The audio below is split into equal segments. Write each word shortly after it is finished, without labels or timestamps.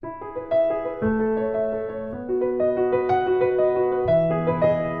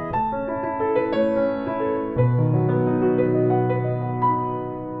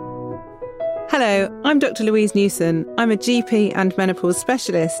Hello, I'm Dr. Louise Newson. I'm a GP and menopause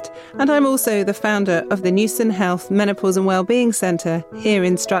specialist, and I'm also the founder of the Newson Health Menopause and Wellbeing Centre here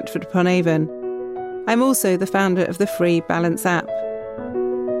in Stratford-upon-Avon. I'm also the founder of the free Balance app.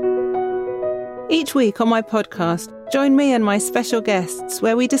 Each week on my podcast, join me and my special guests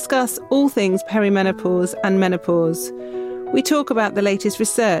where we discuss all things perimenopause and menopause. We talk about the latest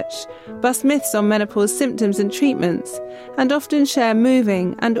research, bust myths on menopause symptoms and treatments, and often share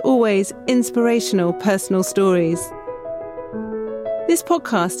moving and always inspirational personal stories. This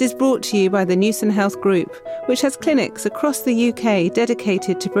podcast is brought to you by the Newson Health Group, which has clinics across the UK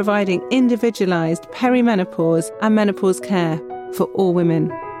dedicated to providing individualised perimenopause and menopause care for all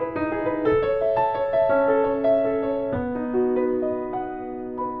women.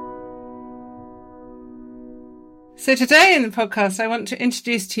 So today in the podcast, I want to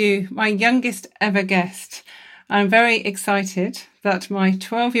introduce to you my youngest ever guest. I'm very excited that my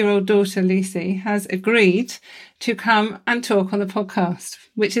 12-year-old daughter, Lucy, has agreed to come and talk on the podcast,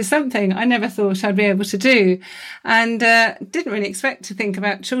 which is something I never thought I'd be able to do. And didn't really expect to think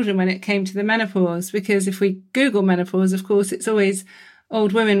about children when it came to the menopause, because if we Google menopause, of course, it's always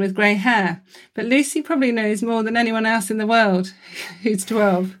old women with grey hair. But Lucy probably knows more than anyone else in the world who's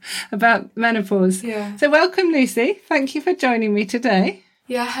 12 about menopause. Yeah. So welcome, Lucy. Thank you for joining me today.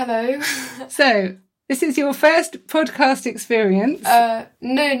 Yeah, hello. So this is your first podcast experience? No,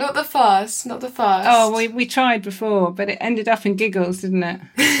 not the first. Oh, we tried before, but it ended up in giggles, didn't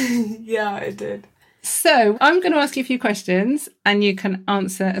it? Yeah, it did. So I'm going to ask you a few questions and you can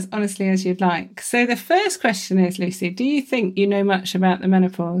answer as honestly as you'd like. So the first question is, Lucy, do you think you know much about the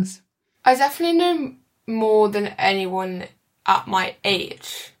menopause? I definitely know more than anyone at my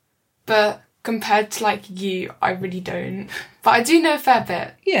age, but compared to like you, I really don't. But I do know a fair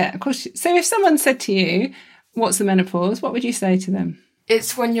bit. Yeah, of course. So if someone said to you, what's the menopause? What would you say to them?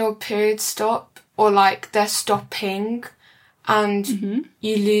 It's when your periods stop, or like they're stopping, and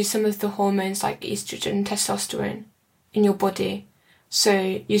you lose some of the hormones like estrogen and testosterone in your body.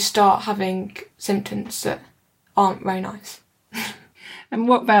 So you start having symptoms that aren't very nice. And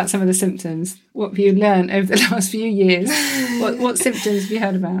what about some of the symptoms? What have you learned over the last few years? What symptoms have you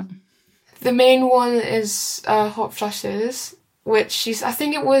heard about? The main one is hot flushes, which I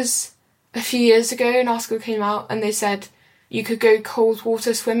think it was a few years ago an article came out and they said you could go cold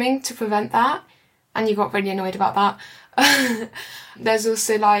water swimming to prevent that, and you got really annoyed about that. There's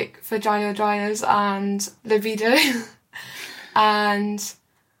also like vaginal dryness and libido. And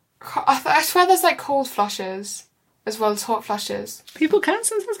I swear there's like cold flushes as well as hot flushes. People can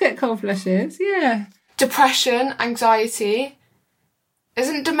sometimes get cold flushes, yeah. Depression, anxiety.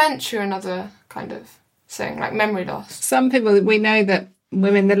 Isn't dementia another kind of thing, like memory loss? Some people, we know that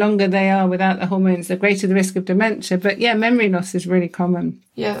women, the longer they are without the hormones, the greater the risk of dementia. But yeah, memory loss is really common.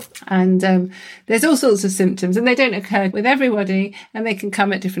 Yeah. And there's all sorts of symptoms, and they don't occur with everybody, and they can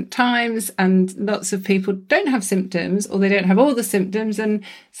come at different times. And lots of people don't have symptoms, or they don't have all the symptoms. And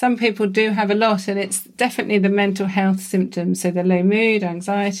some people do have a lot, and it's definitely the mental health symptoms. So the low mood,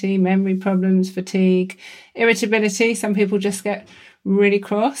 anxiety, memory problems, fatigue, irritability. Some people just get really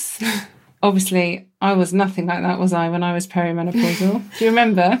cross. Obviously, I was nothing like that, was I, when I was perimenopausal? Do you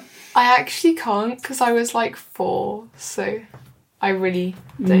remember? I actually can't, because I was like 4, so I really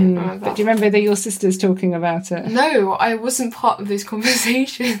don't remember. But do you remember your sisters talking about it? No, I wasn't part of those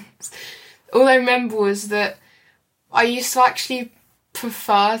conversations. All I remember was that I used to actually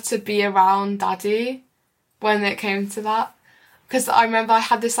prefer to be around Daddy when it came to that. Because I remember I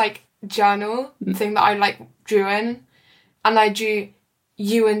had this like journal thing that I like drew in, and I drew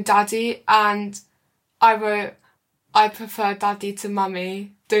you and Daddy, and I wrote, I prefer Daddy to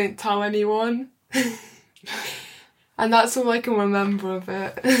Mummy, don't tell anyone. And that's all I can remember of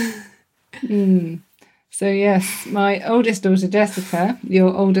it. So yes, my oldest daughter Jessica,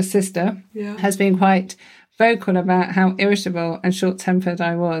 your older sister, has been quite vocal about how irritable and short-tempered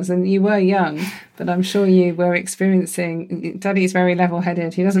I was. And you were young, but I'm sure you were experiencing... Daddy's very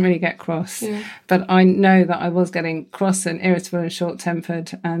level-headed. He doesn't really get cross. Yeah. But I know that I was getting cross and irritable and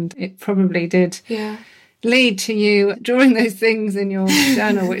short-tempered, and it probably did lead to you drawing those things in your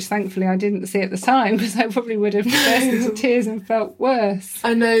journal, which thankfully I didn't see at the time, because I probably would have burst into tears and felt worse.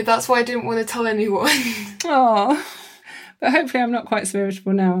 I know, that's why I didn't want to tell anyone. Oh, but hopefully I'm not quite so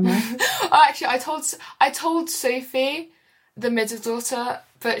irritable now, am I? Oh, actually, I told Sophie, the middle daughter,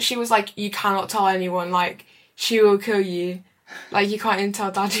 but she was like, you cannot tell anyone, like, she will kill you. Like, you can't even tell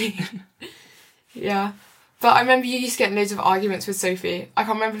Daddy. Yeah. But I remember you used to get loads of arguments with Sophie. I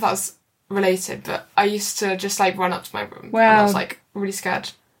can't remember if that was related, but I used to just, like, run up to my room. Wow. And I was, like, really scared.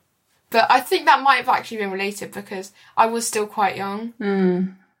 But I think that might have actually been related, because I was still quite young.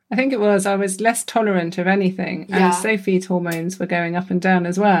 I think it was, I was less tolerant of anything. Yeah. And Sophie's hormones were going up and down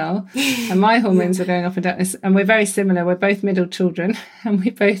as well. And my hormones were going up and down. And we're very similar. We're both middle children. And we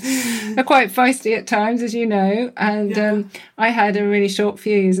both are quite feisty at times, as you know. And I had a really short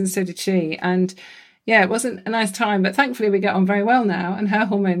fuse, and so did she. And yeah, it wasn't a nice time. But thankfully, we get on very well now. And her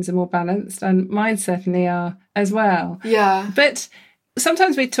hormones are more balanced. And mine certainly are as well. Yeah. But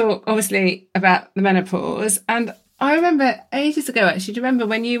sometimes we talk, obviously, about the menopause. And I remember ages ago, actually, do you remember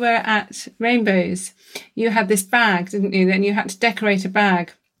when you were at Rainbows, you had this bag, didn't you? Then you had to decorate a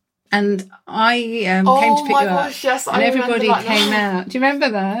bag. And I came to pick you up. Yes, and everybody came out. Do you remember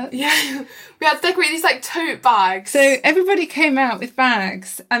that? Yeah. We had to decorate these like tote bags. So everybody came out with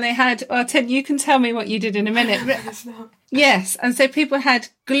bags, and they had, Ted, you can tell me what you did in a minute. Yes. And so people had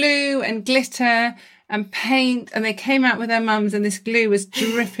glue and glitter and paint, and they came out with their mums, and this glue was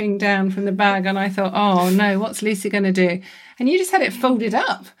dripping down from the bag. And I thought, oh no, what's Lucy going to do? And you just had it folded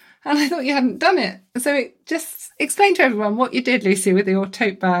up. And I thought you hadn't done it. So just explain to everyone what you did, Lucy, with your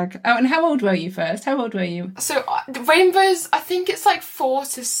tote bag. Oh, and how old were you first? How old were you? So Rainbows, I think it's like 4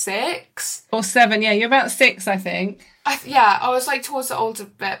 to 6. Or 7, yeah. You're about 6, I think. I was like towards the older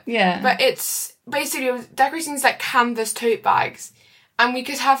bit. Yeah. But it's basically decorating these like canvas tote bags. And we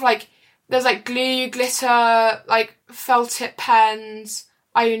could have like, there's like glue, glitter, like felt tip pens.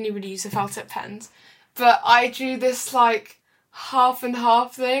 I only really use the felt tip pens. But I drew this like half and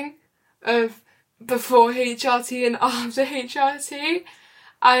half thing of before HRT and after HRT.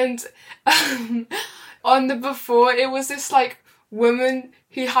 And on the before, it was this like woman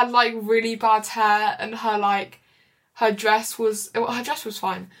who had like really bad hair, and her dress was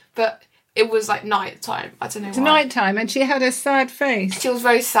fine, but it was like night time. I don't know why. It's night time, and she had a sad face. She was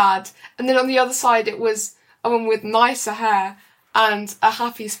very sad. And then on the other side, it was a woman with nicer hair and a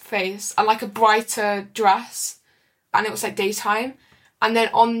happy face and like a brighter dress. And it was like daytime. And then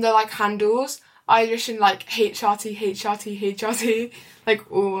on the like handles, I written like HRT, HRT, HRT,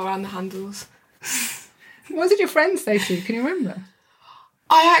 like all around the handles. What did your friends say to you? Can you remember?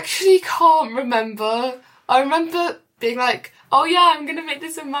 I actually can't remember. I remember being like, oh yeah, I'm going to make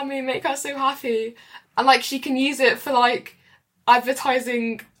this with mummy and make her so happy. And like she can use it for like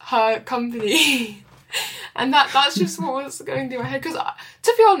advertising her company. And that's just what was going through my head. Because,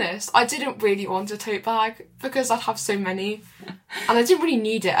 to be honest, I didn't really want a tote bag because I'd have so many. And I didn't really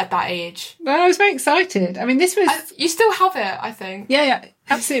need it at that age. Well, I was very excited. I mean, this was... You still have it, I think. Yeah,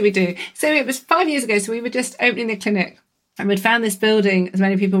 absolutely we do. So it was 5 years ago, so we were just opening the clinic. And we'd found this building, as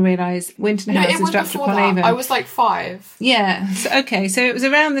many people realise, Winton House in Stratford-upon-Avon. I was like 5. Yeah. So it was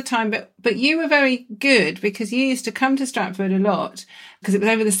around the time, but you were very good because you used to come to Stratford a lot, because it was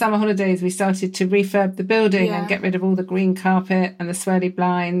over the summer holidays we started to refurb the building and get rid of all the green carpet and the swirly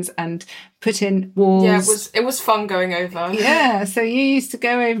blinds and put in walls. Yeah, it was fun going over. Yeah, so you used to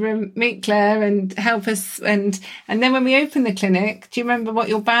go over and meet Claire and help us. And then when we opened the clinic, do you remember what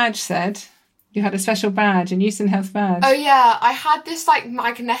your badge said? You had a special badge, a Newton Health badge. Oh yeah, I had this like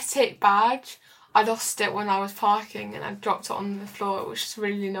magnetic badge. I lost it when I was parking and I dropped it on the floor, which is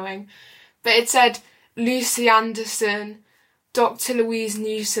really annoying. But it said Lucy Anderson, Dr. Louise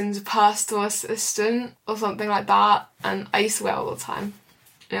Newton's personal assistant, or something like that. And I used to wear it all the time.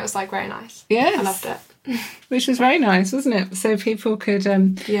 And it was like very nice. Yes. I loved it. Which was very nice, wasn't it? So people could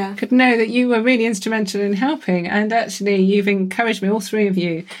know that you were really instrumental in helping. And actually, you've encouraged me, all 3 of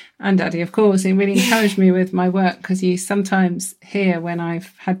you, and Daddy, of course, and really encouraged me with my work, because you sometimes hear when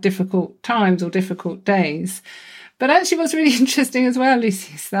I've had difficult times or difficult days. But actually what's really interesting as well,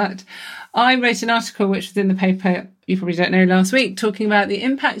 Lucy, is that I wrote an article which was in the paper, you probably don't know, last week, talking about the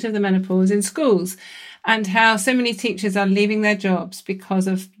impact of the menopause in schools and how so many teachers are leaving their jobs because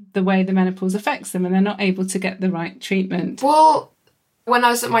of the way the menopause affects them and they're not able to get the right treatment. Well, when I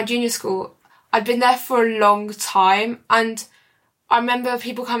was at my junior school, I'd been there for a long time, and I remember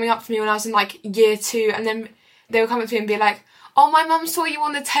people coming up to me when I was in like year 2, and then they would come up to me and be like, oh, my mum saw you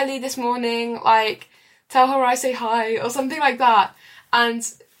on the telly this morning, like, tell her I say hi, or something like that. And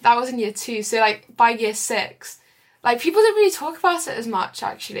that was in year 2, so like by year 6, like people didn't really talk about it as much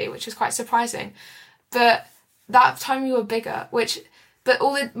actually, which was quite surprising. But that time we were bigger, but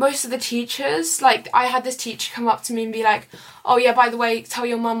most of the teachers, like I had this teacher come up to me and be like, oh yeah, by the way, tell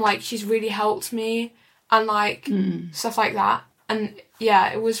your mum, like, she's really helped me, and like stuff like that. And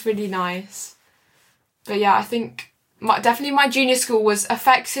yeah, it was really nice. But yeah, I think definitely my junior school was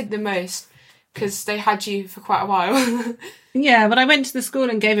affected the most because they had you for quite a while. Yeah, but I went to the school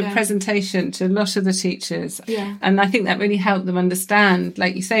and gave a presentation to a lot of the teachers. Yeah. And I think that really helped them understand,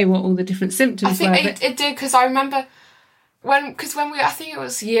 like you say, what all the different symptoms were. I think it did, because I remember when I think it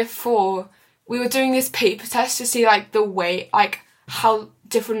was year 4, we were doing this paper test to see like the weight, like how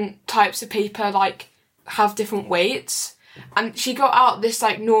different types of paper, like, have different weights. And she got out this,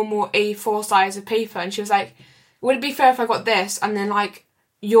 like, normal A4 size of paper, and she was like, would it be fair if I got this, and then, like,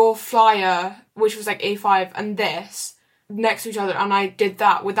 your flyer, which was, like, A5, and this, next to each other, and I did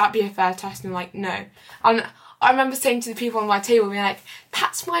that, would that be a fair test? And, like, no. And I remember saying to the people on my table, being like,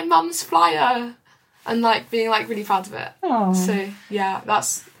 that's my mum's flyer, and, like, being, like, really proud of it. Aww. So, yeah,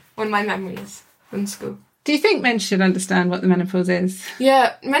 that's one of my memories from school. Do you think men should understand what the menopause is?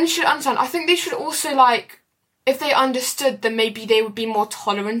 Yeah, men should understand. I think they should also, like, if they understood, then maybe they would be more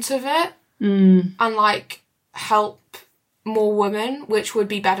tolerant of it and, like, help more women, which would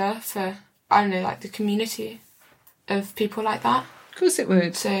be better for, I don't know, like, the community of people like that. Of course it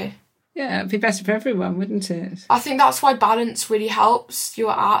would. So, yeah, it'd be better for everyone, wouldn't it? I think that's why balance really helps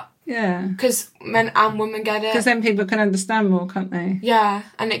you're at. Yeah. Because men and women get it. Because then people can understand more, can't they? Yeah,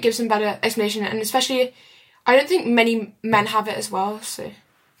 and it gives them better explanation. And especially, I don't think many men have it as well, so...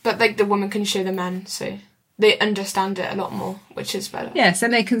 But, like, the woman can show the men, so... They understand it a lot more, which is better. Yes,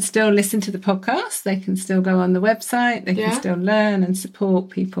 and they can still listen to the podcast. They can still go on the website. They can still learn and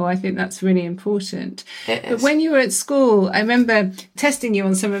support people. I think that's really important. But when you were at school, I remember testing you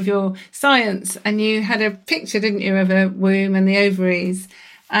on some of your science, and you had a picture, didn't you, of a womb and the ovaries.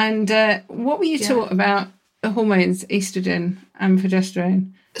 And what were you taught about the hormones, estrogen and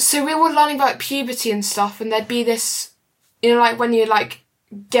progesterone? So we were learning about puberty and stuff, and there'd be this, you know, like when you, like,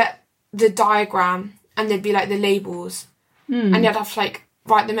 get the diagram... And there'd be, like, the labels. And you'd have to, like,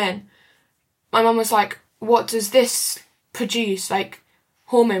 write them in. My mum was like, what does this produce, like,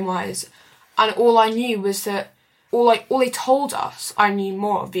 hormone-wise? And all I knew was that... All they told us, I knew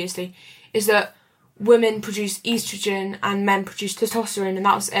more, obviously, is that women produce estrogen and men produce testosterone, and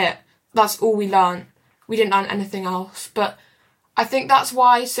that was it. That's all we learned. We didn't learn anything else. But I think that's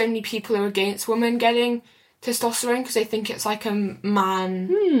why so many people are against women getting testosterone, because they think it's, like, a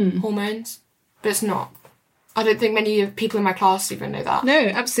man hormones. But it's not. I don't think many people in my class even know that. No,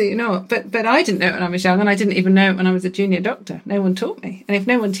 absolutely not. But I didn't know it when I was young, and I didn't even know it when I was a junior doctor. No one taught me. And if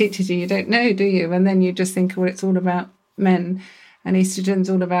no one teaches you, you don't know, do you? And then you just think, well, it's all about men, and estrogen's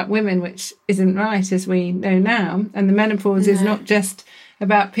all about women, which isn't right, as we know now. And the menopause is not just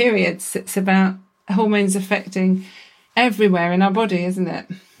about periods. It's about hormones affecting everywhere in our body, isn't it?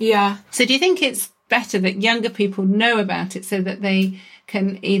 Yeah. So do you think it's better that younger people know about it so that they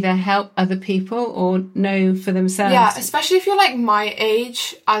can either help other people or know for themselves? Yeah, especially if you're, like, my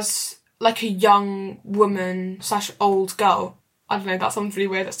age, as, like, a young woman / old girl. I don't know, that sounds really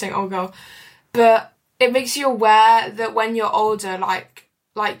weird, that's saying old girl. But it makes you aware that when you're older,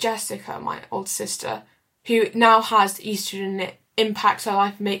 like Jessica, my older sister, who now has estrogen, it impacts her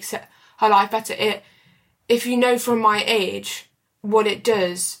life, makes her life better. If you know from my age what it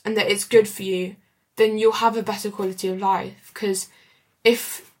does and that it's good for you, then you'll have a better quality of life. Because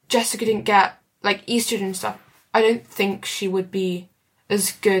if Jessica didn't get, like, estrogen and stuff, I don't think she would be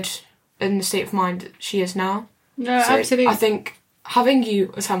as good in the state of mind that she is now. No, so absolutely. I think having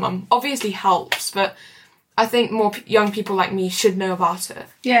you as her mum obviously helps, but I think more young people like me should know about it.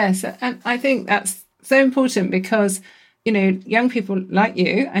 Yes, and I think that's so important because, you know, young people like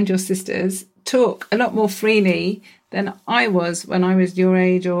you and your sisters talk a lot more freely than I was when I was your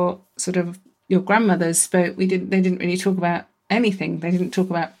age, or sort of your grandmothers spoke. They didn't really talk about anything. They didn't talk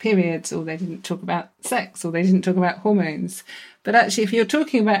about periods, or they didn't talk about sex, or they didn't talk about hormones. But actually, if you're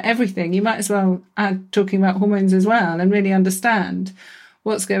talking about everything, you might as well add talking about hormones as well, and really understand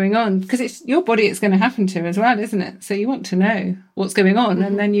what's going on, because it's your body it's going to happen to as well, isn't it? So you want to know what's going on,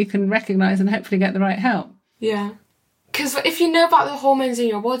 and then you can recognise and hopefully get the right help. Yeah. Because if you know about the hormones in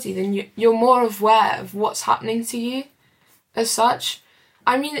your body, then you're more aware of what's happening to you as such.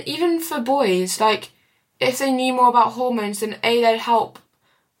 I mean, even for boys, like, if they knew more about hormones, then they'd help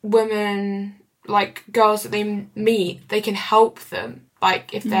women, like, girls that they meet, they can help them,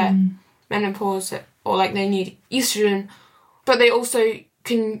 like, if they're menopause or, like, they need estrogen. But they also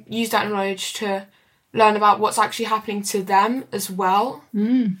can use that knowledge to learn about what's actually happening to them as well.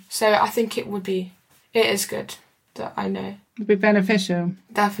 So I think it is good that I know. It'd be beneficial.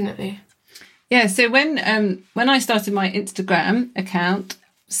 Definitely. Yeah, so when I started my Instagram account,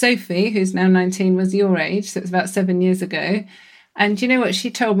 Sophie, who's now 19, was your age, so it's about 7 years ago. And you know what?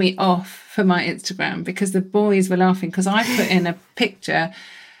 She told me off for my Instagram because the boys were laughing because I put in a picture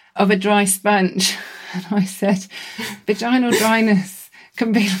of a dry sponge. And I said, vaginal dryness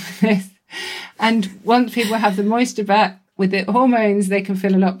can be like this. And once people have the moisture back with the hormones, they can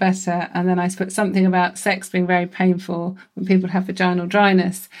feel a lot better. And then I put something about sex being very painful when people have vaginal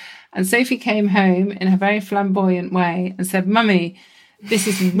dryness. And Sophie came home in a very flamboyant way and said, Mummy, this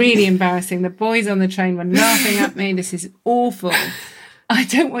is really embarrassing. The boys on the train were laughing at me. This is awful. I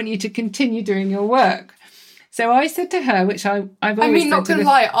don't want you to continue doing your work. So I said to her, which I've always I mean, said not gonna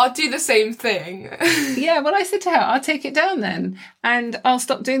lie, I'll do the same thing. Yeah, well, I said to her, I'll take it down then, and I'll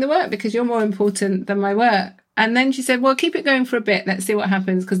stop doing the work because you're more important than my work. And then she said, well, keep it going for a bit. Let's see what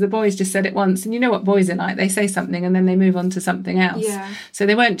happens, because the boys just said it once. And you know what boys are like. They say something and then they move on to something else. Yeah. So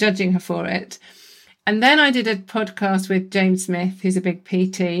they weren't judging her for it. And then I did a podcast with James Smith, who's a big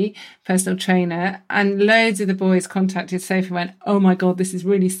PT, personal trainer, and loads of the boys contacted Sophie and went, oh my God, this is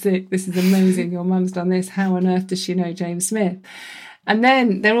really sick. This is amazing. Your mum's done this. How on earth does she know James Smith? And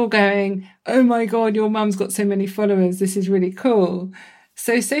then they're all going, oh my God, your mum's got so many followers. This is really cool.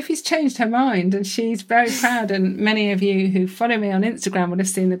 So Sophie's changed her mind and she's very proud. And many of you who follow me on Instagram would have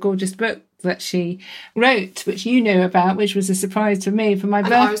seen the gorgeous book that she wrote, which you knew about, which was a surprise to me for my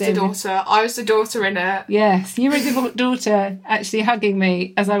birthday. I was the daughter in it. Yes, you were the daughter actually hugging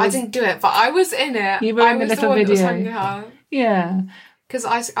me as I was... I didn't do it, but I was in it. You were in the little video. That was hugging her. Yeah. Because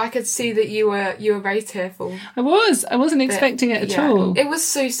I could see that you were very tearful. I wasn't expecting it at all. It was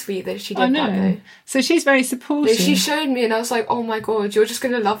so sweet that she did that, though. So she's very supportive. She showed me and I was like, oh my God, you're just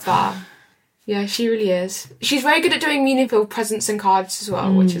going to love that. Yeah, she really is. She's very good at doing meaningful presents and cards as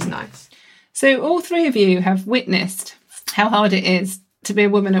well, which is nice. So all three of you have witnessed how hard it is to be a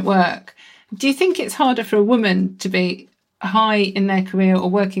woman at work. Do you think it's harder for a woman to be high in their career or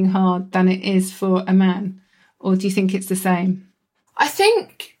working hard than it is for a man? Or do you think it's the same? I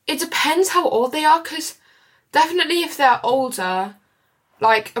think it depends how old they are, because definitely if they're older,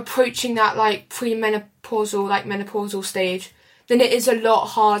 like approaching that like pre-menopausal, like menopausal stage, then it is a lot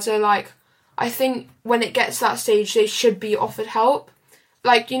harder. Like I think when it gets to that stage, they should be offered help.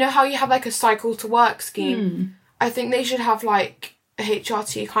 Like, you know how you have like a cycle to work scheme? I think they should have like a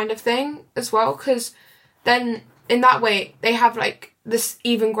HRT kind of thing as well, because then in that way they have like this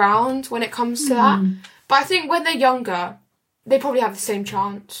even ground when it comes to that. But I think when they're younger, they probably have the same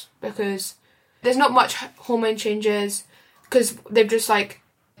chance because there's not much hormone changes because they've just like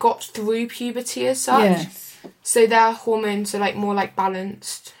got through puberty as such. Yes. So their hormones are like more like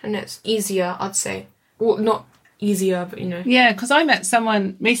balanced and it's easier, I'd say. Well, not easier, but you know. Yeah, because I met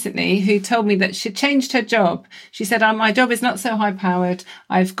someone recently who told me that she changed her job. She said, my job is not so high powered.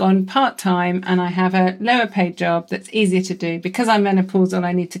 I've gone part-time and I have a lower paid job that's easier to do. Because I'm menopausal,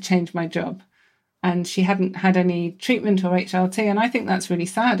 I need to change my job. And she hadn't had any treatment or HRT, and I think that's really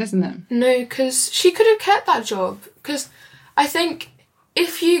sad, isn't it? No, because she could have kept that job. Because I think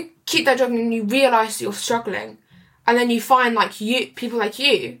if you keep that job and you realise that you're struggling, and then you find like people like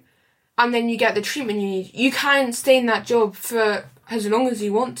you, and then you get the treatment you need, you can stay in that job for as long as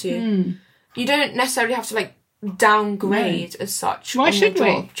you want to. You don't necessarily have to like downgrade as such. Why should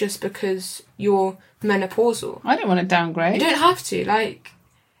we? Just because you're menopausal. I don't want to downgrade. You don't have to. Like,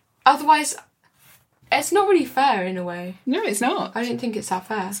 otherwise, it's not really fair in a way. No, it's not. I don't think it's that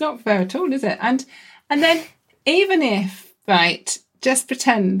fair. It's not fair at all, is it? And then even if, right, just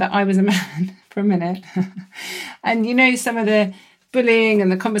pretend that I was a man for a minute, and you know some of the bullying and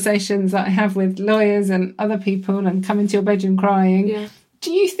the conversations that I have with lawyers and other people and come into your bedroom crying. Yeah.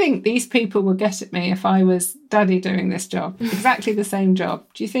 Do you think these people would get at me if I was daddy doing this job? Exactly the same job.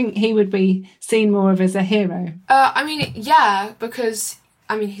 Do you think he would be seen more of as a hero? I mean, yeah, because,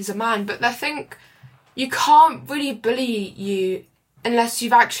 I mean, he's a man, but I think you can't really bully you unless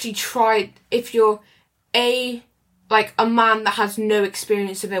you've actually tried. If you're a man that has no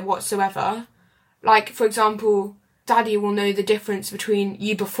experience of it whatsoever. Like, for example, daddy will know the difference between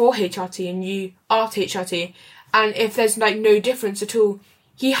you before HRT and you after HRT. And if there's like no difference at all,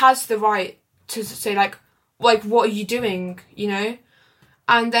 he has the right to say like what are you doing, you know?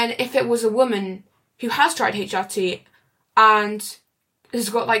 And then if it was a woman who has tried HRT and has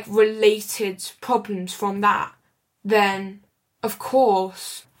got like related problems from that, then of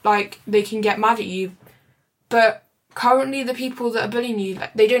course like they can get mad at you. But currently the people that are bullying you,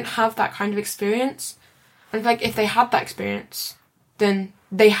 like, they don't have that kind of experience. And like if they had that experience, then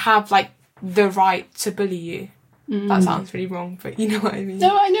they have like the right to bully you. That sounds really wrong, but you know what I mean.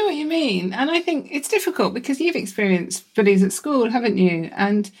 No, I know what you mean. And I think it's difficult because you've experienced bullies at school, haven't you?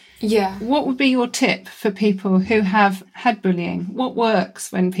 And yeah, what would be your tip for people who have had bullying? What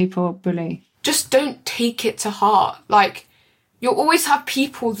works when people bully? Just don't take it to heart. Like, you'll always have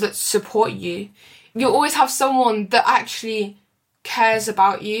people that support you. You'll always have someone that actually cares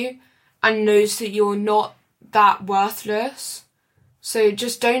about you and knows that you're not that worthless. So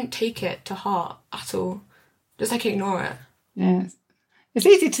just don't take it to heart at all. Just like ignore it. Yes. It's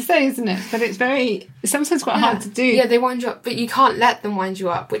easy to say, isn't it? But it's sometimes quite hard to do. Yeah, they wind you up, but you can't let them wind you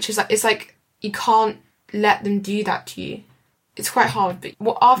up, which is like, it's like you can't let them do that to you. It's quite hard, but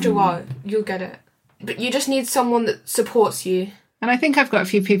after a while, you'll get it. But you just need someone that supports you. And I think I've got a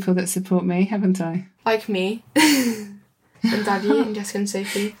few people that support me, haven't I? Like me. And Daddy and Jessica and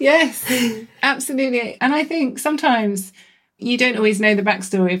Sophie. Yes, absolutely. And I think sometimes you don't always know the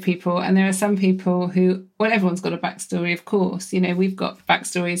backstory of people. And there are some people who, well, everyone's got a backstory, of course. You know, we've got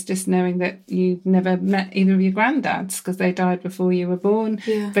backstories just knowing that you've never met either of your granddads because they died before you were born.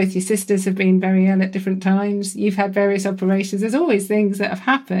 Yeah. Both your sisters have been very ill at different times. You've had various operations. There's always things that have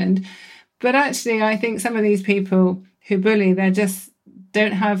happened. But actually, I think some of these people who bully, they're just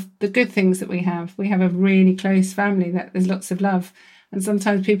don't have the good things that we have. We have a really close family that there's lots of love. And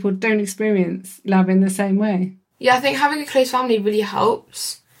sometimes people don't experience love in the same way. Yeah, I think having a close family really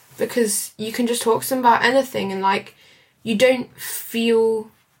helps because you can just talk to them about anything and, like, you don't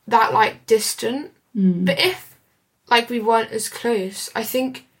feel that, like, distant. But if, like, we weren't as close, I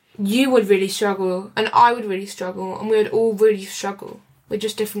think you would really struggle and I would really struggle and we would all really struggle with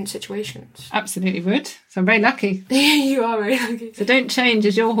just different situations. Absolutely would. So I'm very lucky. You are very lucky. So don't change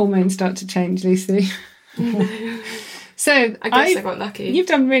as your hormones start to change, Lucy. So I guess I got lucky. You've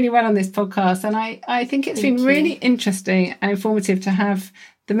done really well on this podcast, and I think it's been really interesting and informative to have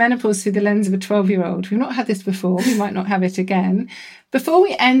the menopause through the lens of a 12-year-old. We've not had this before. We might not have it again. Before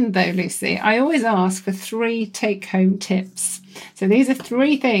we end, though, Lucy, I always ask for 3 take-home tips. So these are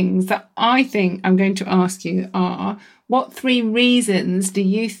 3 things that I think I'm going to ask you are, what 3 reasons do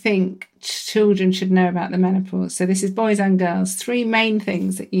you think children should know about the menopause? So this is boys and girls. 3 main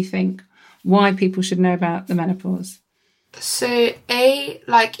things that you think why people should know about the menopause. So,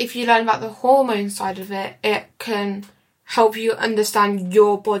 like, if you learn about the hormone side of it, it can help you understand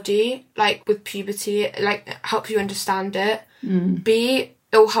your body, like, with puberty, like, help you understand it. B,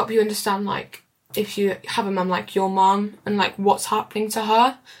 it will help you understand, like, if you have a mum like your mum and, like, what's happening to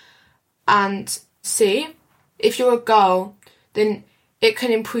her. And C, if you're a girl, then it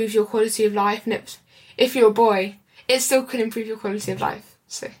can improve your quality of life. And if you're a boy, it still can improve your quality of life.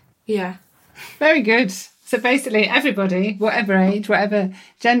 So, yeah. Very good. So basically everybody, whatever age, whatever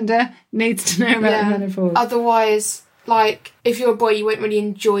gender, needs to know about the menopause. Otherwise, like, if you're a boy, you won't really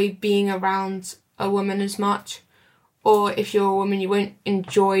enjoy being around a woman as much. Or if you're a woman, you won't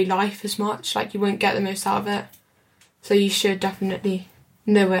enjoy life as much. Like, you won't get the most out of it. So you should definitely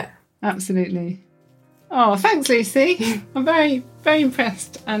know it. Absolutely. Oh, thanks, Lucy. I'm very, very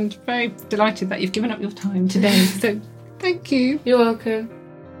impressed and very delighted that you've given up your time today. So thank you. You're welcome.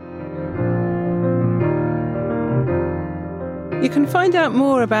 You can find out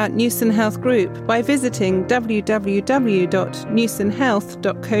more about Newson Health Group by visiting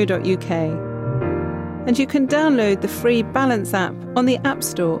www.newsonhealth.co.uk. And you can download the free Balance app on the App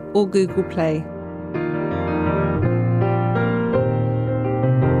Store or Google Play.